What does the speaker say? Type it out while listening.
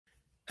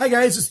Hi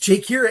guys, it's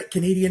Jake here at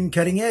Canadian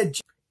Cutting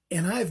Edge,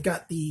 and I've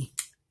got the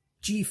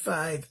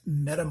G5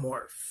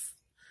 Metamorph.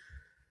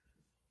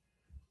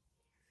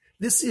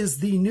 This is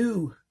the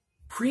new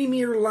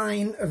premier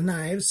line of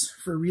knives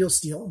for Real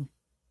Steel,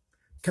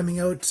 coming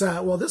out,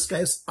 well, this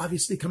guy's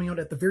obviously coming out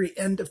at the very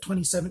end of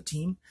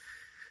 2017,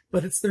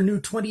 but it's their new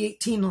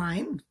 2018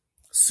 line.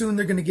 Soon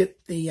they're going to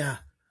get the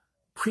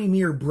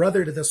premier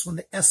brother to this one,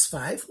 the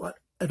S5. Well,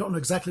 I don't know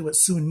exactly what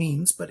soon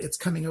means, but it's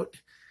coming out.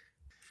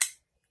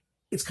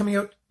 It's coming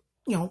out,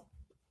 you know,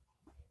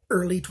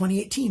 early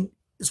 2018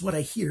 is what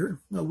I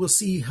hear. Well, we'll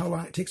see how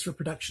long it takes for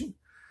production.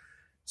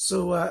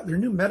 So their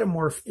new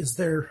Metamorph is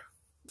their,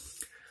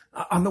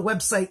 on the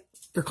website,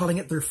 they're calling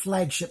it their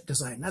flagship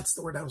design. That's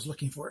the word I was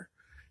looking for.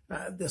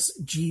 The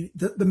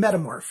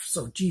Metamorph,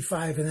 so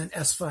G5 and then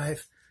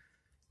S5.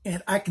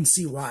 And I can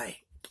see why.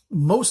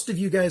 Most of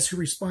you guys who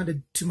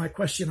responded to my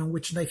question on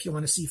which knife you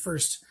want to see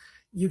first,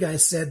 you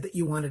guys said that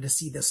you wanted to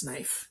see this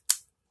knife.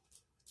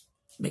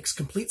 Makes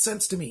complete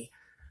sense to me.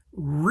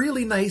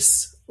 Really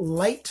nice,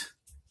 light,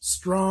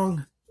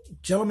 strong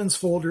gentleman's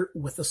folder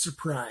with a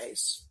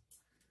surprise.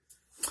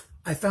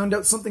 I found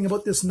out something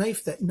about this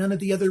knife that none of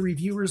the other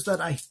reviewers that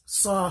I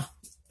saw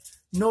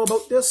know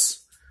about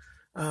this.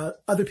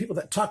 Other people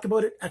that talk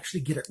about it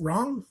actually get it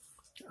wrong,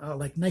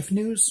 like Knife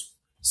News.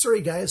 Sorry,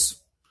 guys,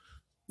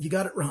 you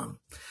got it wrong.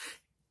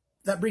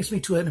 That brings me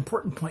to an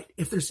important point.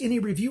 If there's any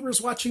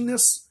reviewers watching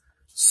this,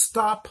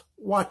 stop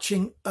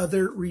watching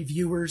other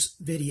reviewers'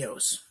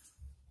 videos.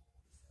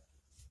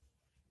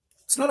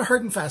 It's not a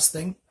hard and fast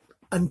thing.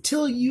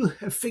 Until you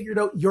have figured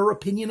out your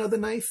opinion of the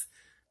knife,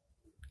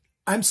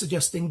 I'm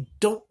suggesting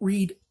don't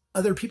read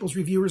other people's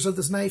reviewers of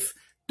this knife.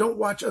 Don't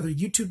watch other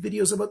YouTube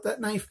videos about that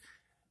knife.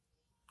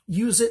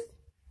 Use it,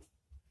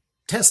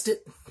 test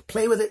it,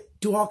 play with it,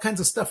 do all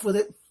kinds of stuff with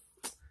it.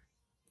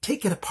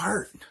 Take it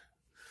apart.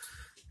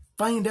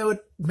 Find out,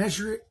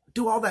 measure it,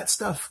 do all that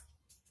stuff.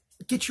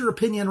 Get your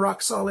opinion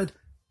rock solid,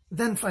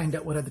 then find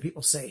out what other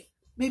people say.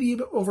 Maybe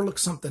you overlook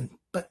something,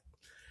 but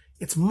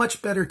it's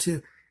much better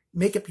to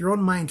make up your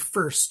own mind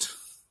first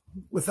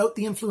without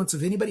the influence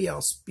of anybody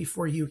else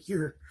before you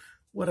hear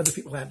what other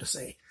people have to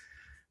say.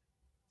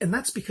 And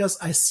that's because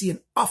I see an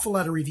awful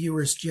lot of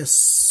reviewers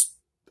just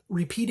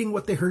repeating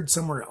what they heard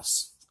somewhere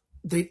else.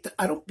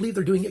 I don't believe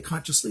they're doing it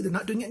consciously. They're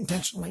not doing it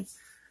intentionally,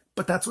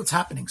 but that's what's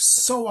happening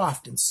so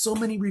often. So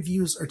many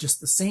reviews are just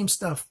the same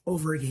stuff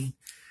over again.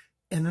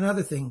 And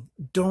another thing,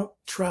 don't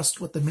trust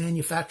what the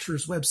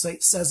manufacturer's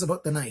website says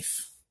about the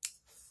knife.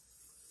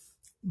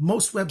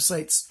 Most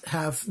websites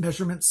have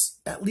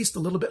measurements at least a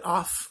little bit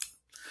off.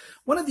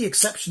 One of the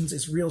exceptions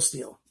is Real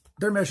Steel.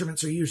 Their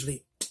measurements are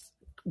usually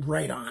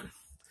right on.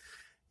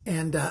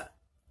 And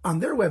on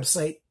their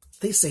website,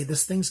 they say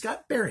this thing's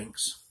got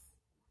bearings.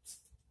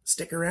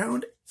 Stick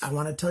around. I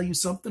want to tell you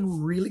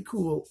something really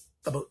cool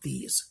about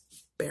these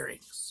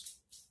bearings.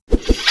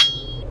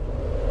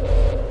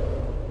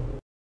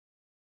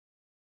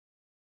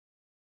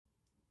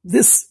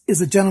 This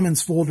is a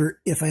gentleman's folder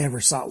if I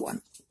ever saw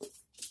one.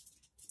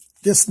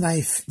 This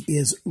knife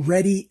is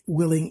ready,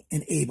 willing,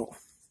 and able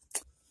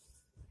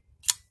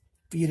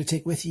for you to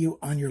take with you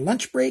on your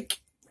lunch break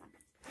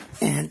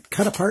and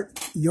cut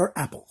apart your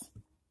apple.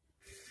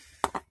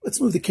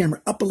 Let's move the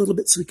camera up a little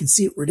bit so we can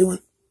see what we're doing.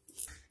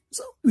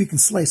 So we can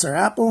slice our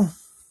apple.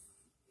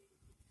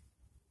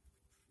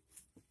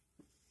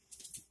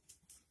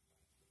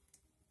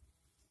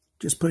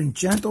 Just putting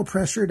gentle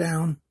pressure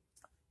down.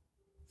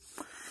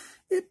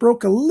 It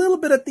broke a little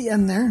bit at the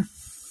end there.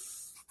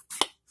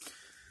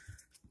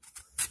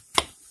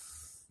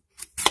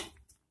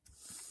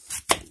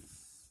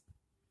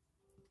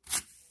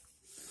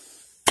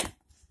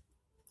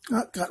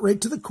 Got right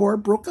to the core,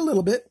 broke a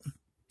little bit,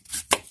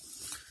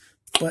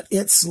 but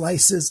it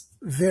slices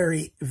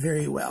very,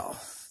 very well.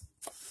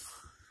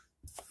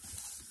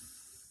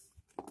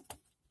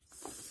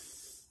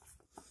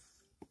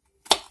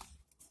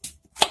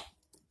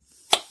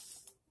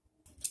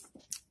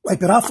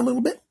 Wipe it off a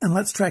little bit, and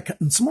let's try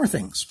cutting some more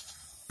things.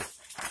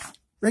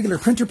 Regular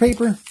printer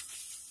paper.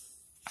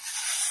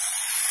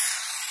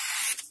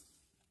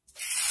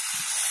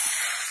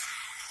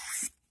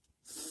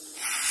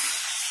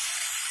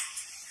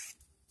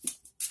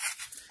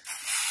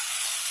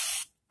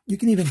 You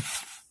can even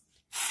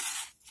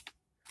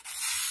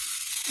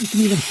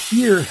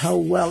hear how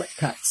well it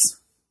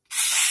cuts.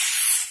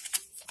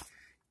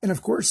 And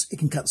of course, it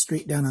can cut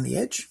straight down on the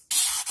edge.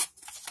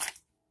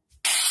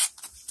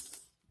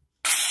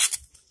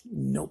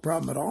 No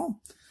problem at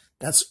all.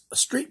 That's a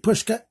straight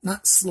push cut,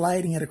 not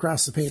sliding it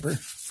across the paper.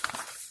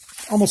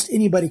 Almost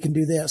anybody can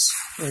do this,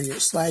 where you're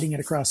sliding it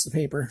across the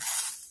paper.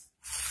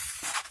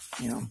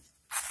 You know,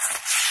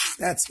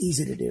 that's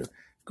easy to do.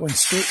 Going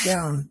straight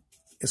down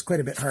is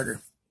quite a bit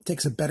harder. It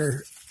takes a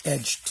better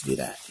edge to do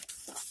that.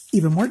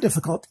 Even more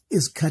difficult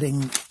is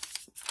cutting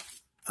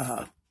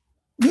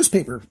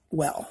newspaper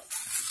well.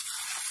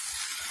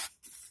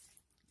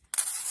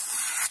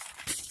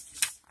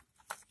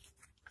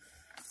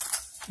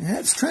 And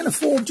it's trying to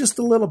fold just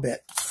a little bit.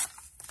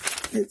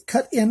 It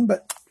cut in,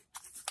 but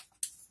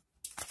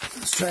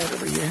let's try it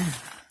over here.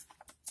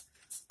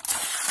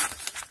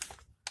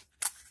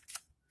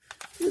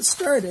 it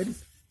started,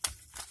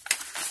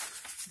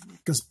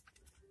 because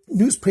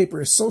newspaper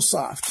is so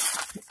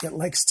soft, it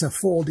likes to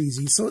fold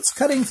easy. So it's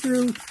cutting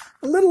through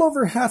a little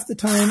over half the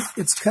time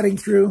it's cutting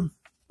through.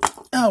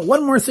 Oh,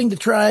 one more thing to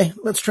try.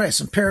 Let's try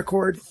some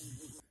paracord.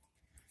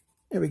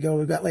 There we go.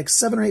 We've got like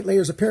 7 or 8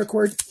 layers of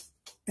paracord,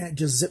 and it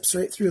just zips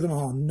right through them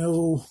all.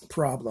 No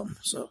problem.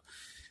 So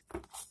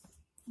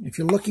if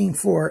you're looking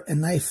for a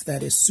knife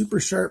that is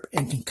super sharp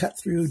and can cut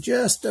through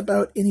just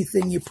about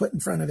anything you put in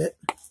front of it,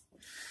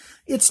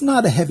 it's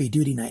not a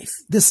heavy-duty knife.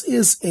 This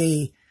is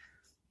a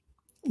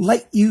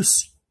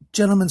light-use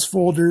gentleman's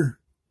folder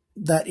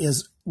that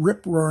is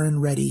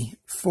rip-roaring ready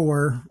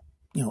for,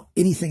 you know,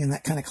 anything in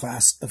that kind of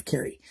class of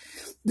carry.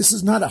 This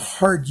is not a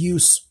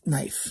hard-use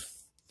knife.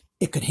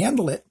 It could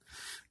handle it.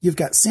 You've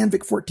got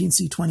Sandvik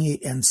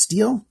 14C28N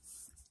steel.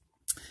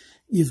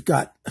 You've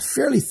got a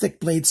fairly thick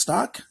blade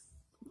stock.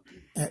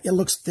 It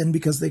looks thin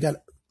because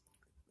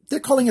they're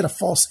calling it a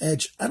false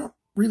edge. I don't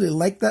really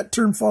like that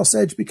term, false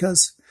edge,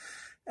 because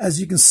as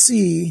you can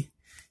see,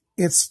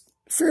 it's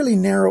fairly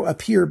narrow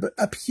up here, but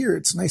up here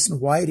it's nice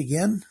and wide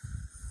again.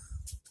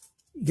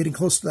 Getting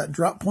close to that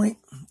drop point.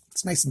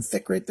 It's nice and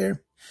thick right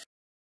there.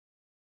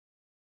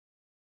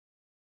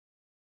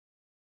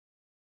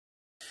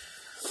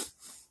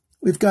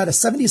 We've got a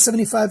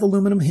 70-75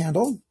 aluminum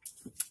handle,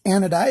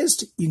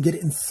 anodized. You can get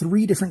it in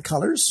 3 different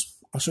colors.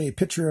 I'll show you a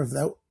picture of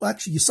that. Well,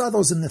 actually, you saw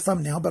those in the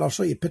thumbnail, but I'll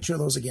show you a picture of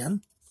those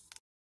again.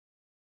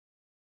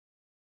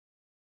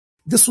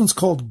 This one's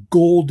called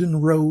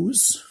Golden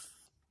Rose.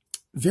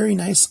 Very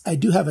nice. I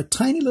do have a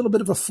tiny little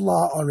bit of a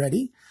flaw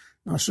already.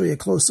 I'll show you a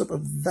close-up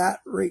of that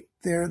right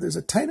there. There's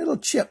a tiny little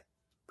chip.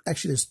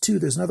 Actually, there's 2.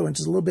 There's another one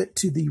just a little bit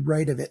to the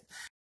right of it.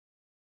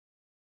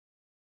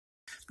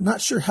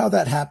 Not sure how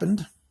that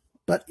happened,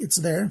 but it's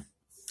there.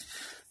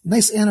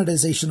 Nice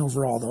anodization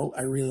overall, though.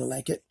 I really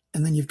like it.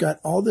 And then you've got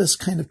all this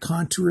kind of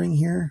contouring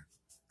here.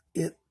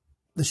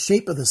 The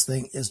shape of this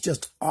thing is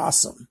just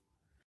awesome.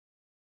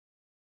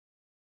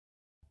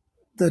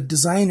 The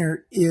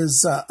designer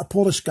is a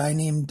Polish guy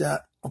named,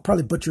 I'll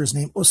probably butcher his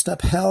name,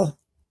 Ostap Hel.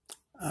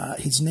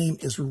 His name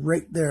is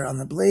right there on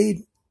the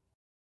blade.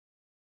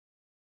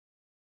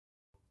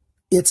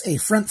 It's a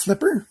front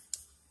flipper,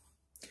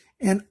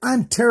 and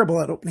I'm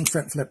terrible at opening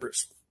front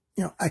flippers.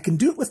 You know, I can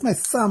do it with my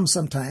thumb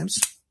sometimes.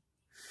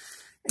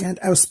 And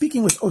I was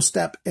speaking with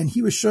Ostap, and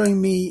he was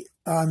showing me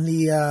on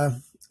the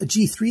a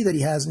G3 that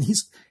he has, and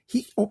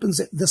he opens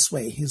it this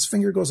way. His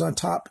finger goes on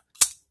top,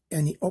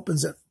 and he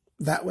opens it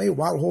that way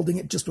while holding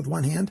it just with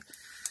one hand.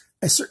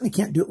 I certainly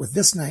can't do it with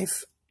this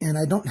knife, and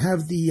I don't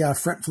have the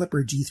front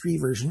flipper G3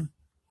 version,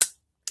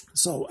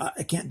 so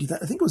I can't do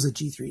that. I think it was a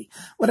G3,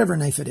 whatever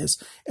knife it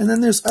is. And then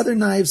there's other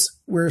knives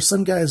where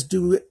some guys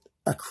do it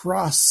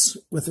across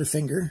with their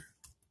finger.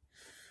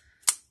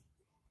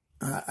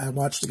 I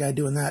watched a guy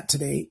doing that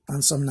today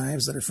on some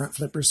knives that are front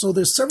flippers. So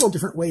there's several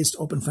different ways to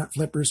open front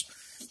flippers.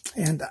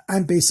 And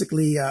I'm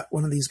basically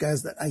one of these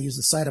guys that I use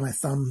the side of my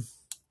thumb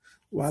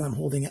while I'm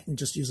holding it and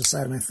just use the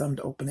side of my thumb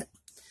to open it.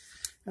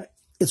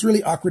 It's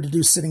really awkward to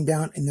do sitting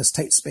down in this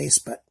tight space,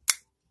 but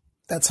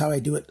that's how I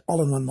do it,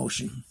 all in one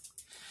motion.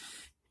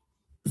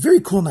 Very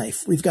cool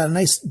knife. We've got a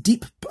nice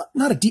deep,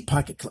 not a deep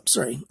pocket clip,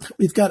 sorry.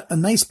 We've got a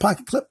nice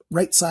pocket clip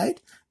right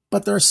side,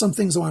 but there are some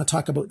things I want to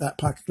talk about that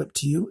pocket clip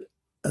to you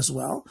as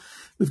well.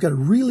 We've got a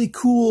really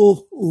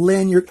cool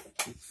lanyard.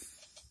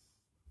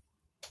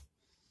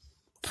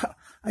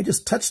 I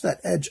just touched that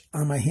edge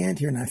on my hand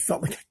here and I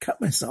felt like I cut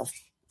myself.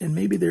 And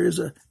maybe there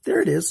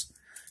it is.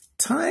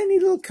 Tiny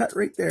little cut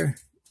right there,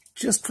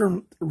 just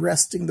from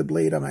resting the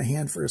blade on my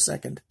hand for a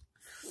second.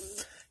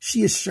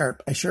 She is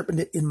sharp. I sharpened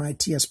it in my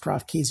TS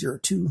Prof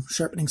K02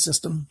 sharpening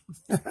system.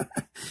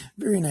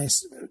 Very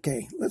nice.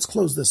 Okay, let's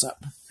close this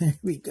up. There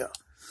we go.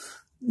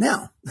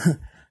 Now,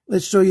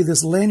 let's show you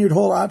this lanyard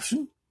hole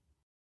option.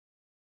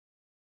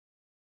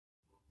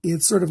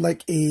 It's sort of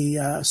like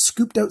a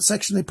scooped out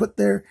section they put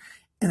there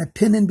and a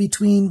pin in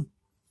between.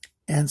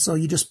 And so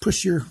you just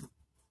push your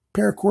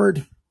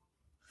paracord.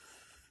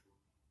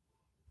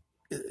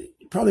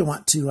 You probably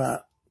want to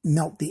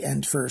melt the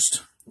end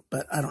first,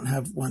 but I don't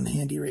have one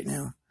handy right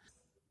now.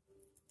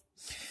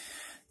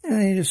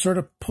 And you just sort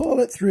of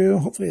pull it through.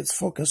 Hopefully it's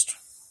focused.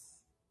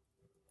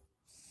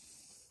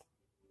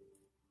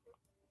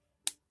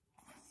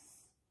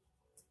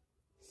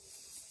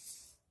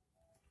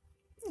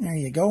 There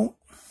you go.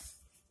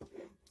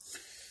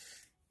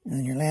 And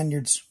then your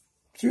lanyard's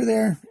through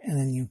there, and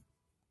then you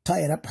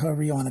tie it up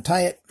however you want to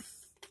tie it.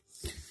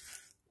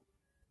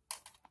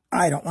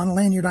 I don't want a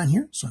lanyard on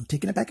here, so I'm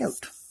taking it back out.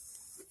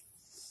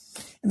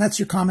 And that's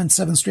your common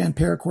 7-strand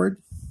paracord.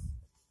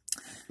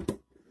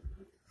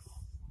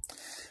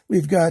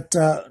 We've got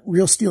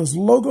Real Steel's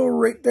logo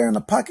right there in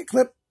the pocket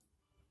clip.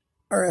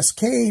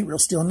 RSK, Real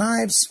Steel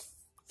Knives.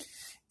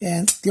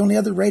 And the only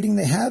other writing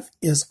they have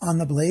is on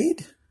the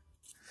blade.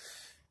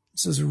 It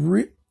says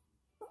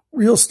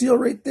Real Steel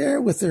right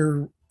there with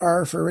their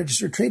R for a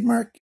registered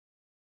trademark.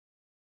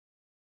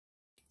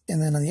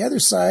 And then on the other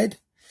side,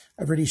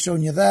 I've already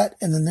shown you that.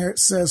 And then there it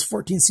says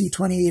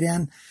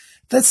 14C28N.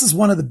 This is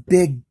one of the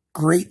big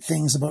great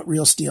things about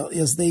Real Steel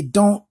is they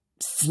don't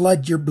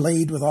flood your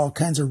blade with all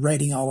kinds of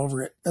writing all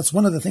over it. That's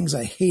one of the things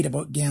I hate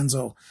about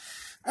Ganzo.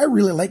 I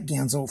really like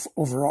Ganzo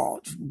overall.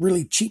 It's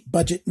really cheap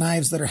budget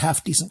knives that are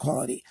half decent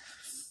quality.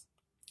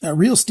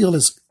 Real Steel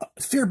is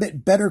a fair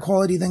bit better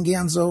quality than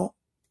Ganzo,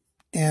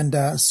 and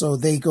so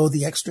they go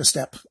the extra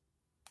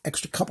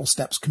couple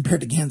steps compared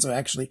to Ganzo,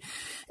 actually.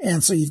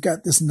 And so you've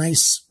got this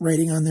nice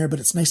writing on there, but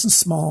it's nice and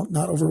small,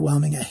 not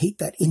overwhelming. I hate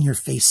that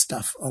in-your-face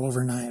stuff all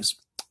over knives.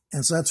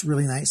 And so that's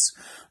really nice.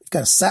 We've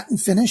got a satin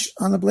finish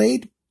on the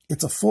blade.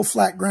 It's a full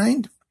flat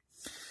grind.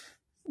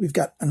 We've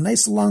got a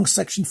nice long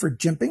section for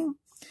jimping.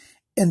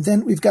 And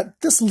then we've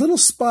got this little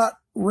spot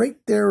right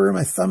there where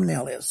my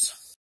thumbnail is.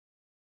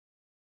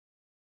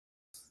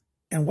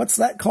 And what's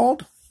that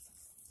called?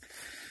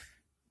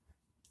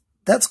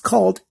 That's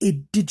called a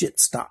digit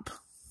stop.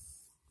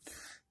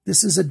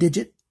 This is a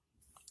digit.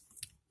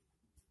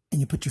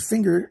 And you put your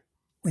finger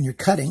when you're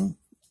cutting,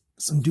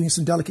 so I'm doing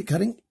some delicate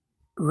cutting,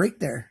 right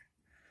there.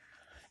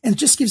 And it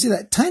just gives you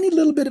that tiny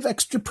little bit of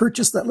extra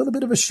purchase, that little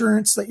bit of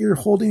assurance that you're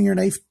holding your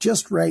knife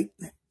just right.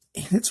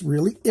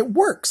 And it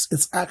works.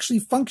 It's actually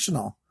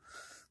functional.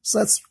 So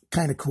that's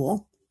kind of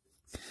cool.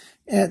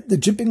 And the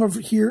jimping over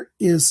here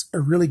is a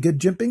really good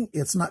jimping.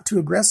 It's not too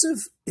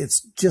aggressive. It's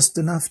just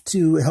enough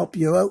to help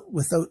you out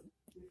without,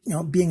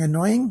 being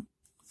annoying.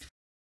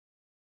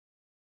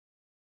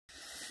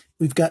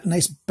 We've got a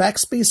nice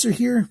backspacer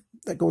here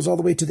that goes all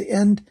the way to the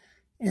end.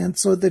 And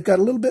so they've got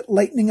a little bit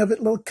lightening of it,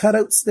 little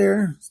cutouts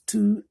there.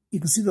 You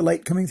can see the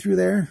light coming through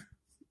there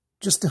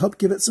just to help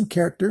give it some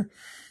character.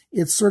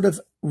 It's sort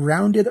of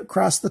rounded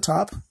across the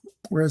top,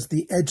 whereas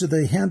the edge of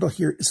the handle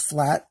here is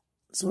flat.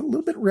 So a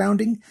little bit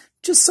rounding,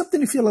 just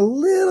something to feel a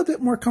little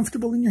bit more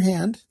comfortable in your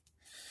hand.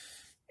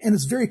 And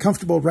it's very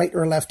comfortable right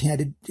or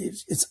left-handed.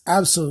 It's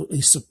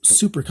absolutely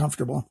super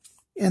comfortable.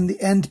 And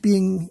the end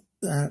being,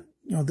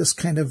 this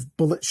kind of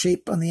bullet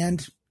shape on the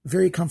end,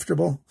 very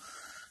comfortable.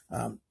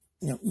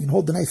 You can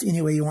hold the knife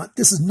any way you want.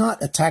 This is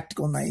not a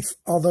tactical knife,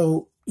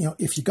 although,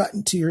 if you got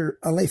into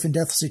a life and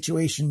death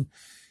situation,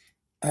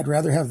 I'd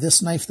rather have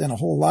this knife than a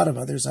whole lot of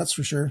others, that's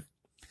for sure.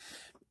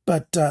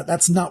 But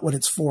that's not what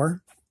it's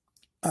for.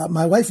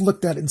 My wife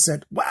looked at it and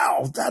said,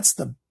 wow, that's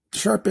the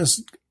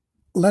sharpest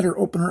letter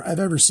opener I've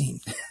ever seen.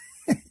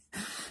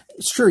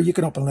 Sure, you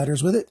can open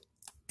letters with it,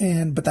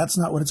 but that's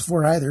not what it's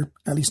for either,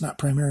 at least not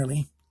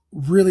primarily.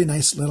 Really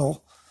nice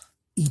little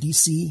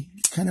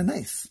EDC kind of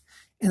knife.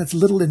 And it's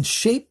little in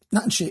shape,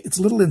 not in shape, it's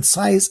little in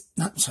size,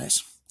 not in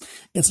size.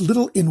 It's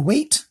little in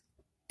weight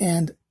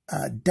and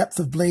depth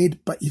of blade,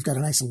 but you've got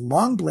a nice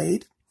long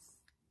blade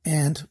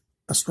and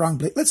a strong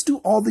blade. Let's do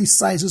all these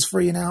sizes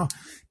for you now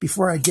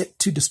before I get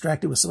too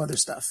distracted with some other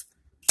stuff.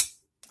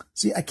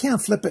 See, I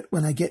can't flip it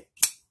when I get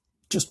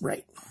just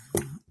right.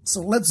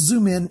 So let's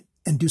zoom in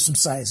and do some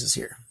sizes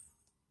here.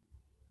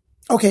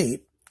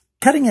 Okay,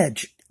 cutting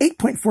edge,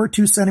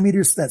 8.42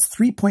 centimeters, that's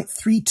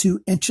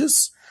 3.32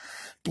 inches.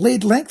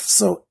 Blade length,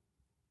 so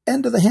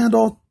end of the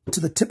handle to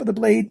the tip of the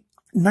blade,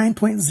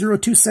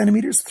 9.02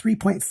 centimeters,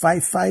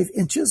 3.55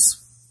 inches.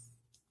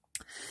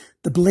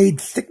 The blade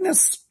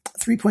thickness,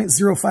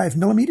 3.05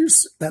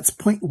 millimeters, that's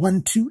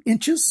 0.12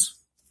 inches.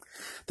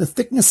 The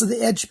thickness of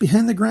the edge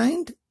behind the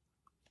grind,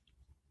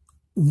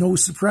 no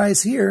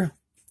surprise here,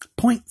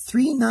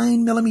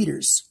 0.39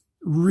 millimeters.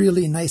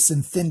 Really nice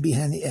and thin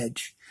behind the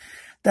edge.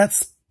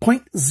 That's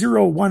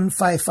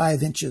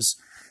 0.0155 inches.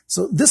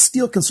 So this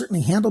steel can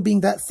certainly handle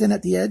being that thin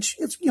at the edge.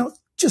 It's,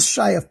 just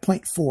shy of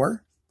 0.4.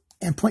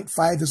 And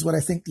 0.5 is what I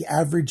think the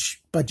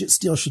average budget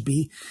steel should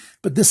be.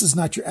 But this is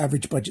not your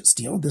average budget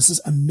steel. This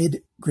is a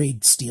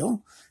mid-grade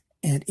steel.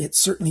 And it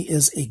certainly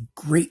is a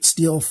great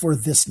steel for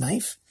this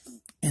knife.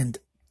 And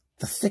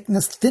the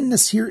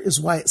thinness here is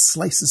why it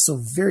slices so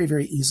very,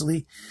 very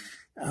easily.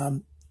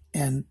 The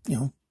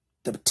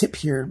tip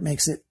here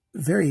makes it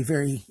very,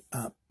 very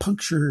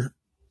puncture.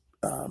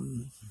 I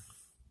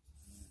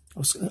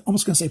was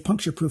almost going to say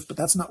puncture proof, but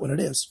that's not what it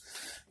is.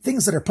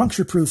 Things that are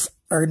puncture proof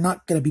are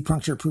not going to be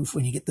puncture proof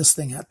when you get this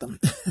thing at them.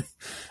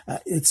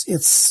 It's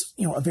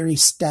a very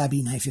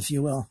stabby knife, if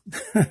you will.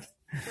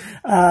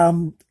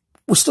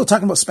 We're still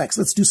talking about specs.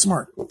 Let's do some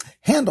more.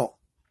 Handle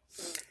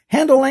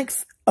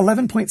length,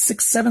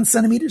 11.67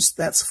 centimeters.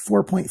 That's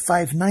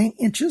 4.59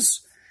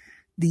 inches.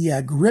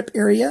 The grip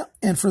area,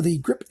 and for the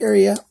grip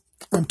area,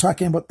 I'm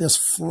talking about this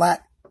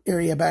flat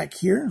area back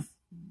here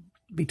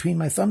between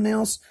my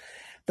thumbnails.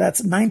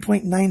 That's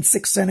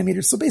 9.96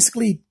 centimeters. So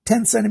basically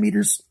 10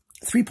 centimeters,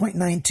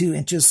 3.92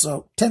 inches.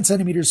 So 10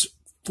 centimeters,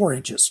 4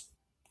 inches,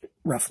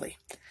 roughly.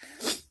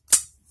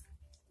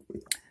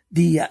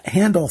 The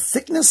handle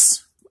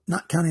thickness,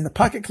 not counting the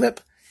pocket clip,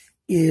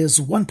 is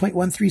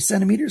 1.13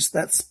 centimeters.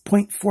 That's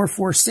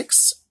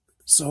 0.446.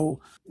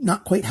 So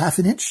not quite half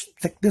an inch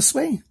thick this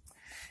way.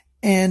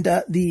 And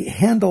the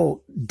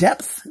handle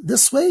depth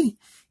this way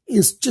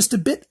is just a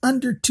bit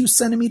under 2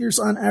 centimeters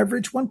on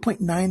average,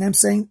 1.9, I'm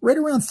saying, right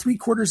around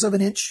 3/4 of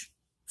an inch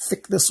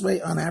thick this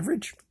way on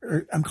average,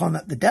 or I'm calling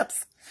that the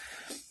depth.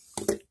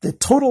 The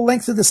total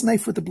length of this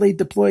knife with the blade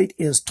deployed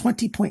is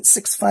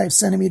 20.65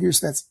 centimeters.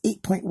 That's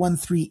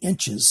 8.13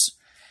 inches.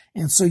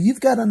 And so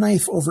you've got a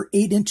knife over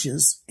 8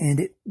 inches and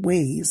it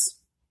weighs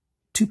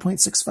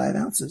 2.65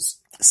 ounces,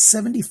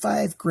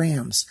 75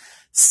 grams,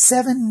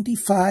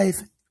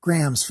 75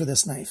 grams for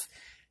this knife.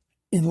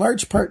 In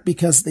large part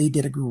because they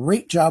did a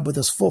great job with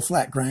this full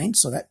flat grind.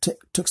 So that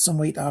took some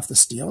weight off the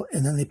steel.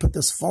 And then they put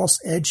this false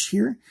edge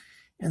here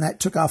and that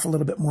took off a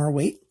little bit more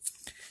weight.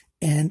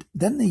 And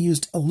then they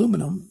used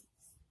aluminum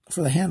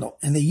for the handle,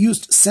 and they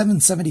used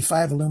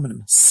 775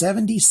 aluminum,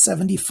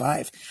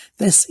 7075.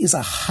 This is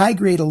a high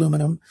grade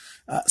aluminum.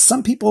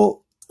 Some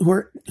people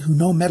who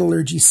know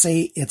metallurgy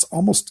say it's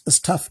almost as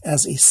tough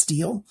as a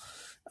steel.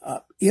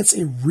 It's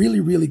a really,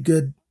 really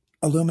good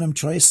aluminum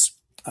choice.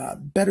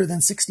 Better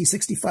than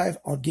 6065.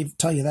 I'll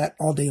tell you that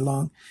all day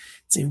long.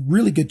 It's a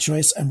really good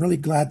choice. I'm really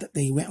glad that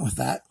they went with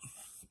that.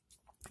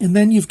 And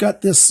then you've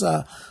got this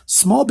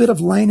small bit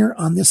of liner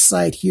on this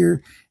side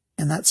here,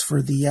 and that's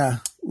for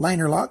the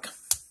liner lock.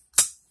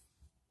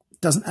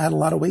 Doesn't add a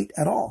lot of weight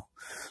at all.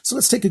 So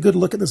let's take a good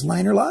look at this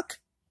liner lock.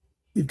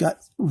 You've got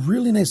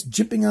really nice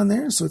jimping on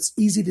there, so it's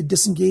easy to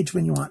disengage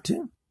when you want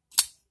to.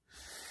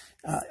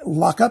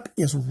 Lockup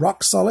is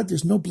rock solid.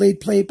 There's no blade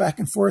play back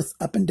and forth,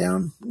 up and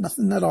down,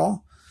 nothing at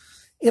all.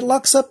 It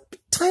locks up a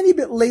tiny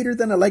bit later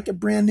than I like a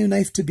brand new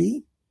knife to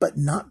be, but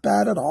not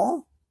bad at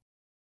all.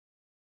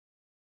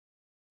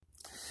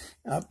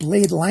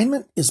 Blade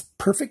alignment is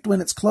perfect when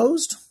it's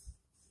closed.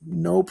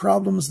 No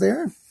problems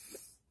there.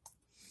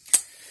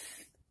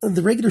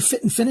 The regular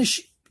fit and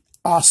finish,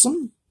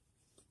 awesome.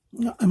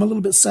 I'm a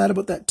little bit sad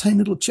about that tiny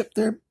little chip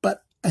there,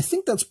 but I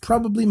think that's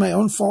probably my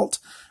own fault.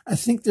 I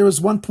think there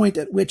was one point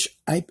at which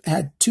I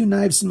had two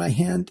knives in my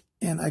hand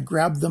and I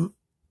grabbed them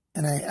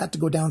and I had to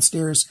go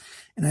downstairs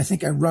and I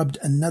think I rubbed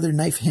another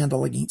knife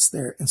handle against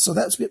there. And so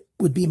that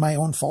would be my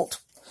own fault.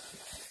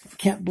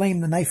 Can't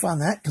blame the knife on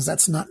that because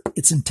that's not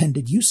its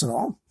intended use at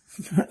all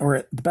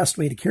or the best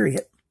way to carry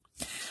it.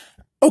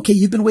 Okay,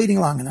 you've been waiting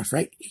long enough,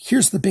 right?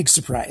 Here's the big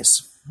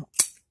surprise.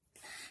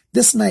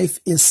 This knife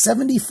is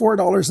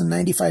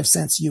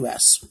 $74.95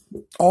 US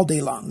all day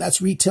long. That's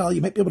retail.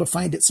 You might be able to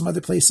find it some other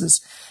places.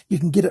 You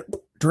can get it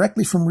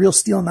directly from Real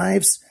Steel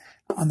Knives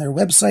on their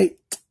website.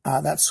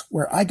 That's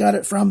where I got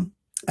it from.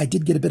 I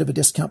did get a bit of a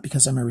discount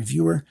because I'm a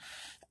reviewer.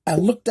 I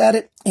looked at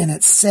it and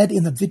it said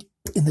in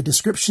the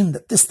description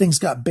that this thing's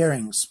got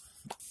bearings.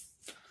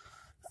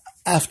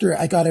 After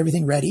I got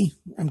everything ready,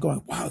 I'm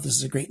going, wow, this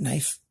is a great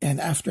knife.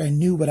 And after I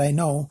knew what I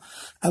know,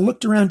 I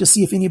looked around to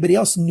see if anybody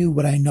else knew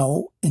what I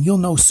know, and you'll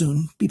know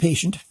soon. Be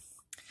patient.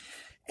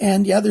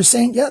 And yeah, they're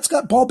saying, yeah, it's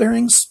got ball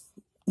bearings.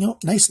 You know,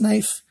 nice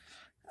knife.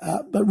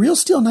 But Real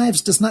Steel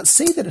Knives does not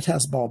say that it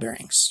has ball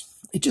bearings.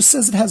 It just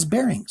says it has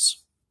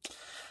bearings.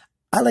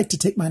 I like to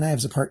take my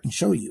knives apart and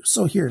show you.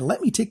 So here, let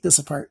me take this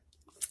apart.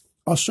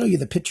 I'll show you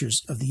the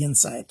pictures of the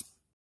inside.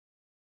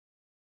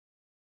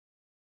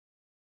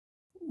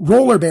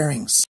 Roller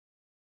bearings.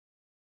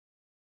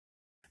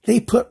 They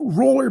put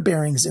roller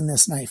bearings in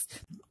this knife.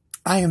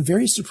 I am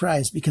very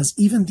surprised because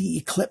even the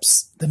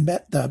Eclipse, the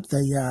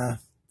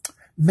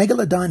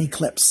Megalodon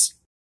Eclipse,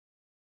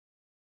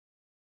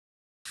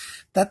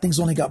 that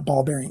thing's only got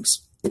ball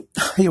bearings.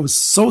 I was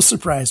so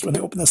surprised when I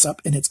opened this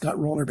up and it's got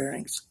roller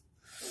bearings.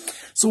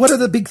 So what are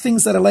the big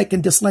things that I like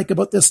and dislike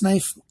about this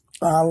knife?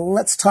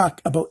 Let's talk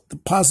about the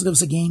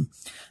positives again.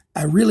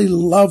 I really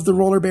love the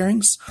roller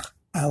bearings.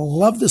 I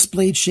love this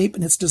blade shape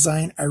and its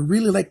design. I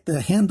really like the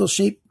handle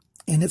shape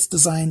and its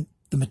design.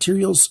 The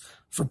materials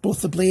for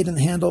both the blade and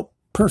the handle,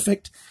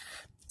 perfect.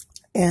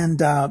 And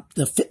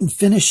the fit and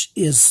finish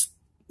is,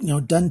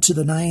 done to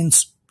the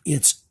nines.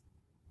 It's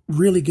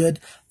really good.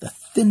 The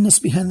thinness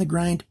behind the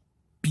grind,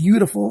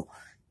 beautiful.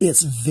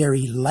 It's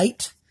very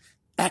light.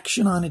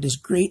 Action on it is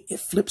great. It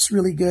flips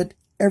really good.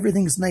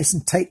 Everything's nice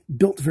and tight,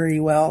 built very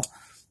well.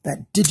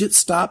 That digit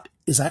stop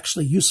is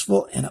actually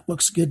useful and it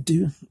looks good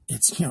too.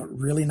 It's,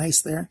 really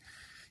nice there.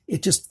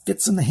 It just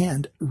fits in the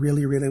hand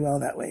really, really well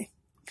that way.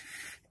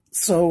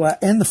 So,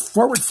 and the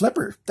forward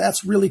flipper,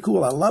 that's really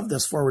cool. I love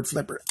this forward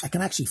flipper. I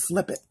can actually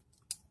flip it.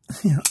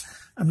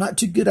 I'm not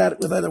too good at it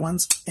with other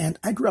ones. And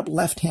I grew up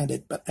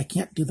left-handed, but I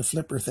can't do the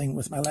flipper thing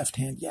with my left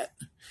hand yet.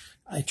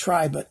 I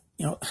try, but,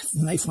 the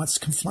knife wants to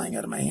come flying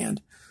out of my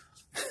hand.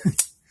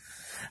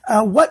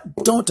 What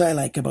don't I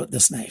like about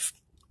this knife?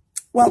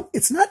 Well,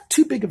 it's not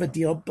too big of a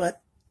deal,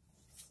 but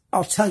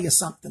I'll tell you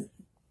something.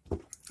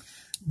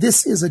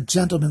 This is a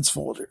gentleman's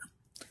folder.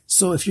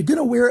 So if you're going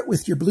to wear it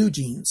with your blue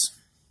jeans,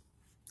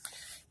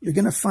 you're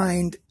going to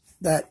find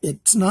that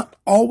it's not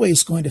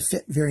always going to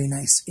fit very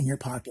nice in your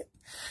pocket.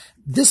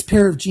 This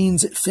pair of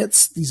jeans, it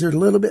fits. These are a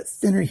little bit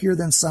thinner here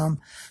than some.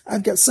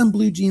 I've got some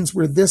blue jeans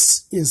where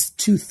this is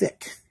too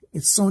thick.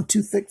 It's sewn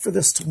too thick for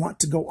this to want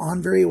to go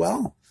on very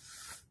well.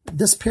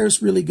 This pair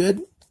is really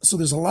good. So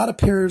there's a lot of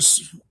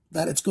pairs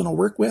that it's going to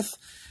work with,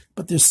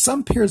 but there's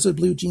some pairs of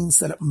blue jeans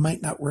that it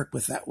might not work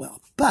with that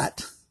well.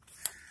 But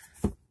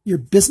your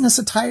business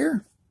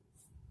attire,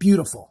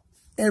 beautiful.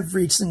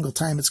 Every single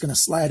time it's going to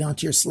slide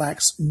onto your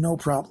slacks, no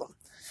problem.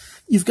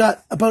 You've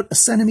got about a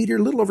centimeter,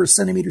 a little over a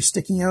centimeter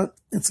sticking out.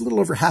 It's a little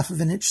over half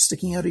of an inch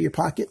sticking out of your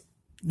pocket.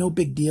 No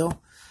big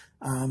deal.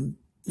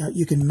 Now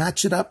you can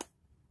match it up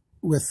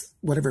with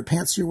whatever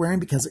pants you're wearing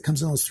because it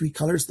comes in those three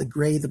colors, the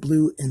gray, the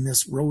blue, and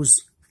this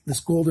rose, this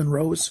golden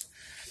rose.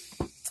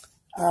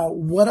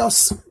 What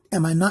else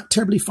am I not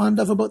terribly fond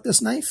of about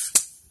this knife?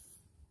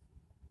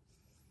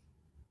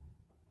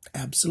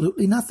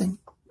 Absolutely nothing.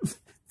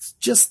 It's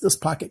just this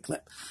pocket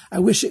clip. I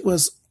wish it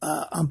was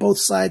on both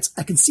sides.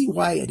 I can see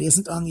why it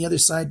isn't on the other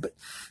side, but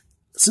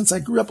since I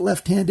grew up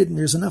left-handed and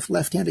there's enough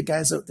left-handed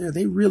guys out there,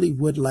 they really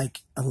would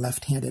like a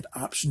left-handed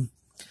option.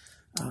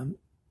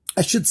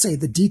 I should say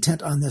the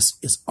detent on this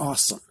is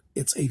awesome.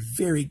 It's a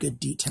very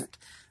good detent.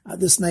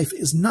 This knife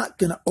is not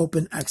going to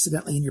open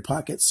accidentally in your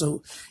pocket.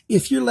 So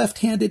if you're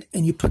left-handed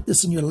and you put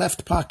this in your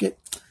left pocket,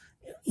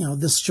 you know,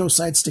 this show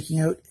side sticking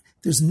out,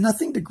 there's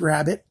nothing to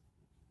grab it.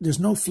 There's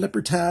no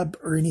flipper tab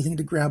or anything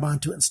to grab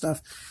onto it and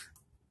stuff.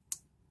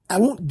 I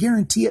won't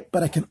guarantee it,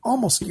 but I can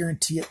almost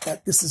guarantee it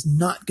that this is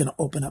not going to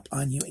open up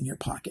on you in your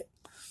pocket.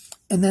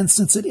 And then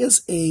since it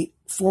is a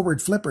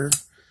forward flipper,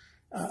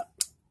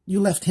 you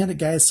left-handed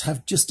guys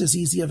have just as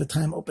easy of a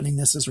time opening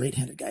this as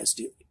right-handed guys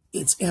do.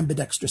 It's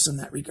ambidextrous in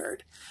that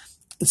regard.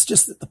 It's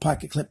just that the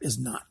pocket clip is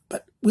not.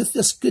 But with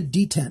this good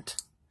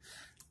detent,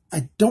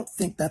 I don't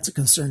think that's a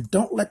concern.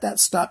 Don't let that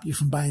stop you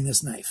from buying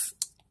this knife.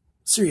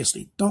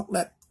 Seriously, don't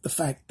let the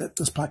fact that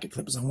this pocket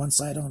clip is on one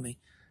side only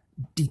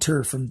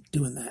deter from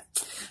doing that.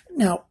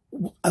 Now,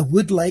 I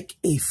would like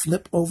a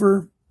flip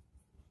over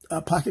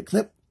pocket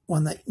clip,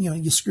 one that, you know,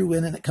 you screw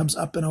in and it comes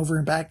up and over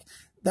and back.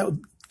 That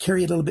would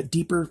carry it a little bit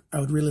deeper. I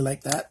would really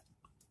like that.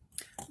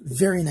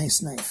 Very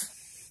nice knife.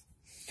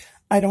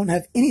 I don't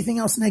have anything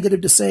else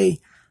negative to say.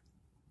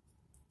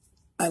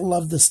 I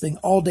love this thing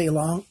all day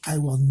long. I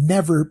will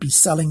never be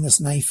selling this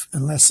knife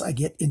unless I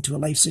get into a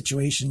life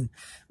situation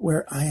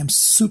where I am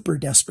super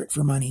desperate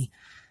for money.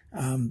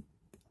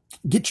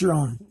 Get your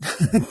own.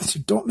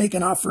 Don't make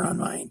an offer on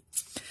mine.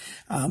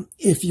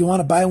 If you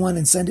want to buy one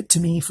and send it to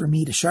me for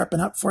me to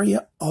sharpen up for you,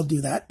 I'll do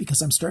that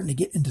because I'm starting to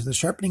get into the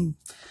sharpening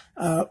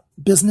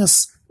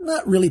business.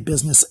 Not really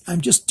business.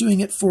 I'm just doing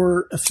it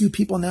for a few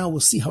people now.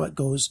 We'll see how it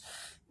goes.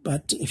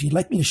 But if you'd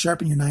like me to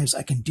sharpen your knives,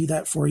 I can do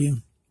that for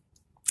you.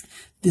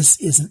 This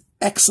is an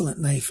excellent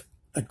knife,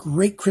 a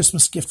great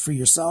Christmas gift for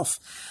yourself.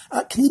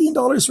 Canadian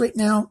dollars right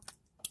now,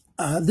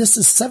 this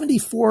is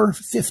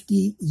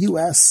 $74.50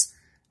 US.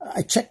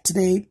 I checked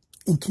today,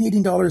 in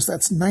Canadian dollars,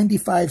 that's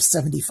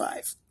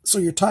 $95.75. So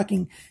you're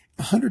talking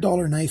a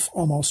 $100 knife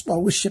almost,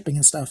 well, with shipping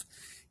and stuff.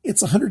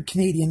 It's 100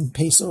 Canadian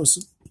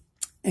pesos.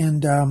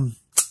 And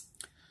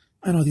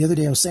I know the other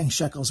day I was saying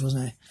shekels,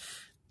 wasn't I?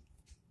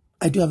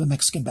 I do have a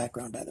Mexican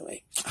background, by the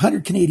way.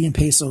 100 Canadian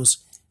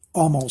pesos,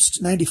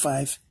 almost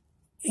 95.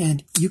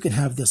 And you can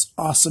have this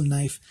awesome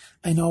knife.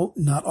 I know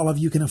not all of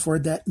you can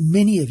afford that.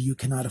 Many of you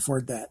cannot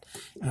afford that.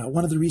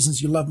 One of the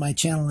reasons you love my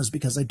channel is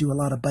because I do a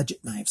lot of budget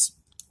knives.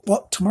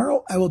 Well,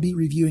 tomorrow I will be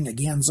reviewing a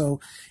Ganzo,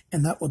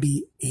 and that will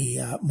be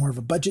a more of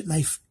a budget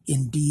knife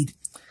indeed.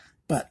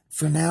 But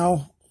for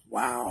now,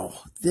 wow,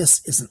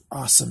 this is an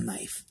awesome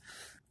knife.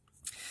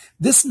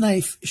 This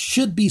knife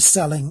should be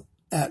selling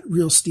at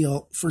Real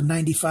Steel for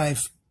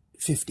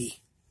 $95.50.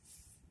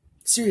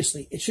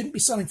 Seriously, it shouldn't be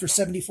selling for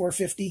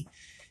 $74.50.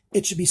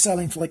 It should be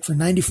selling for like for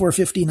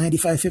 $94.50,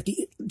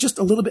 $95.50, just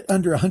a little bit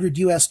under 100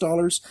 US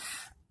dollars.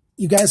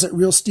 You guys at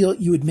Real Steel,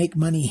 you would make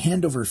money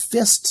hand over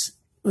fist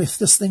if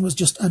this thing was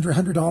just under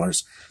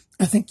 $100.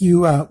 I think you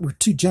were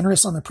too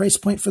generous on the price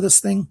point for this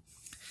thing.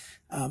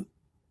 You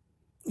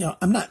know,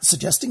 I'm not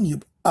suggesting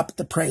you up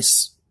the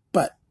price,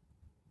 but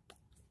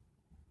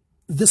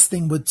this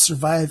thing would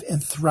survive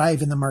and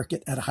thrive in the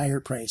market at a higher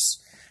price.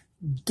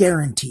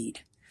 Guaranteed.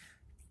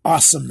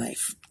 Awesome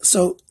knife.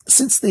 So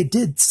since they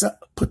did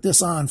put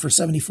this on for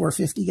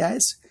 $74.50,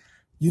 guys,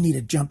 you need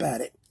to jump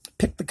at it.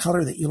 Pick the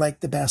color that you like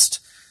the best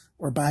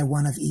or buy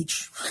one of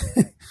each.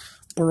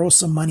 Borrow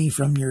some money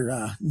from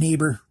your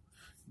neighbor.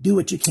 Do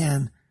what you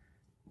can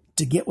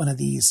to get one of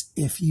these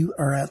if you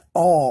are at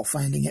all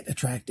finding it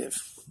attractive.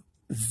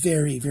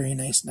 Very, very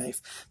nice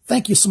knife.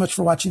 Thank you so much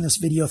for watching this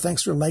video.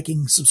 Thanks for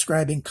liking,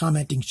 subscribing,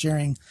 commenting,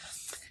 sharing.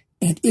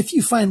 And if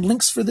you find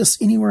links for this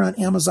anywhere on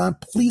Amazon,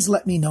 please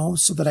let me know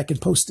so that I can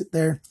post it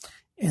there.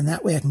 And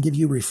that way I can give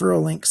you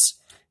referral links.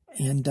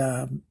 And,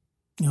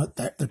 you know,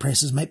 the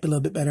prices might be a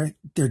little bit better.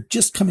 They're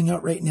just coming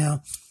out right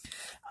now.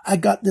 I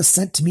got this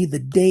sent to me the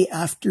day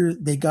after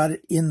they got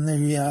it in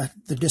the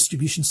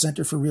distribution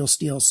center for Real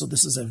Steel. So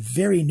this is a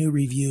very new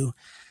review.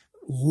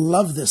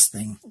 Love this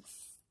thing.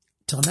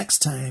 Till next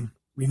time,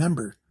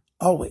 remember,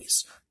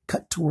 always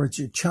cut towards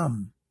your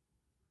chum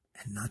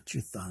and not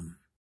your thumb.